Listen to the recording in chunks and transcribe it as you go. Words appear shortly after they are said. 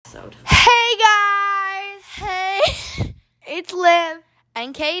episode. Hey guys! Hey! It's Liv.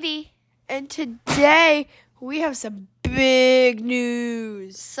 And Katie. And today we have some big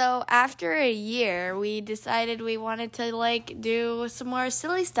news. So after a year, we decided we wanted to do some more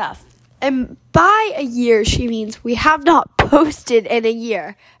silly stuff. And by a year, she means we have not posted in a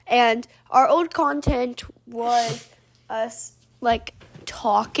year. And our old content was us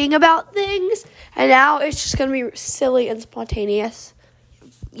talking about things. And now it's just going to be silly and spontaneous.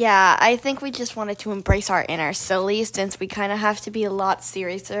 Yeah, I think we just wanted to embrace our inner silly since we kind of have to be a lot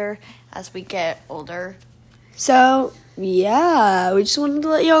seriouser as we get older. So, yeah, we just wanted to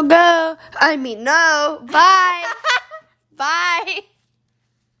let y'all go. No, bye. Bye.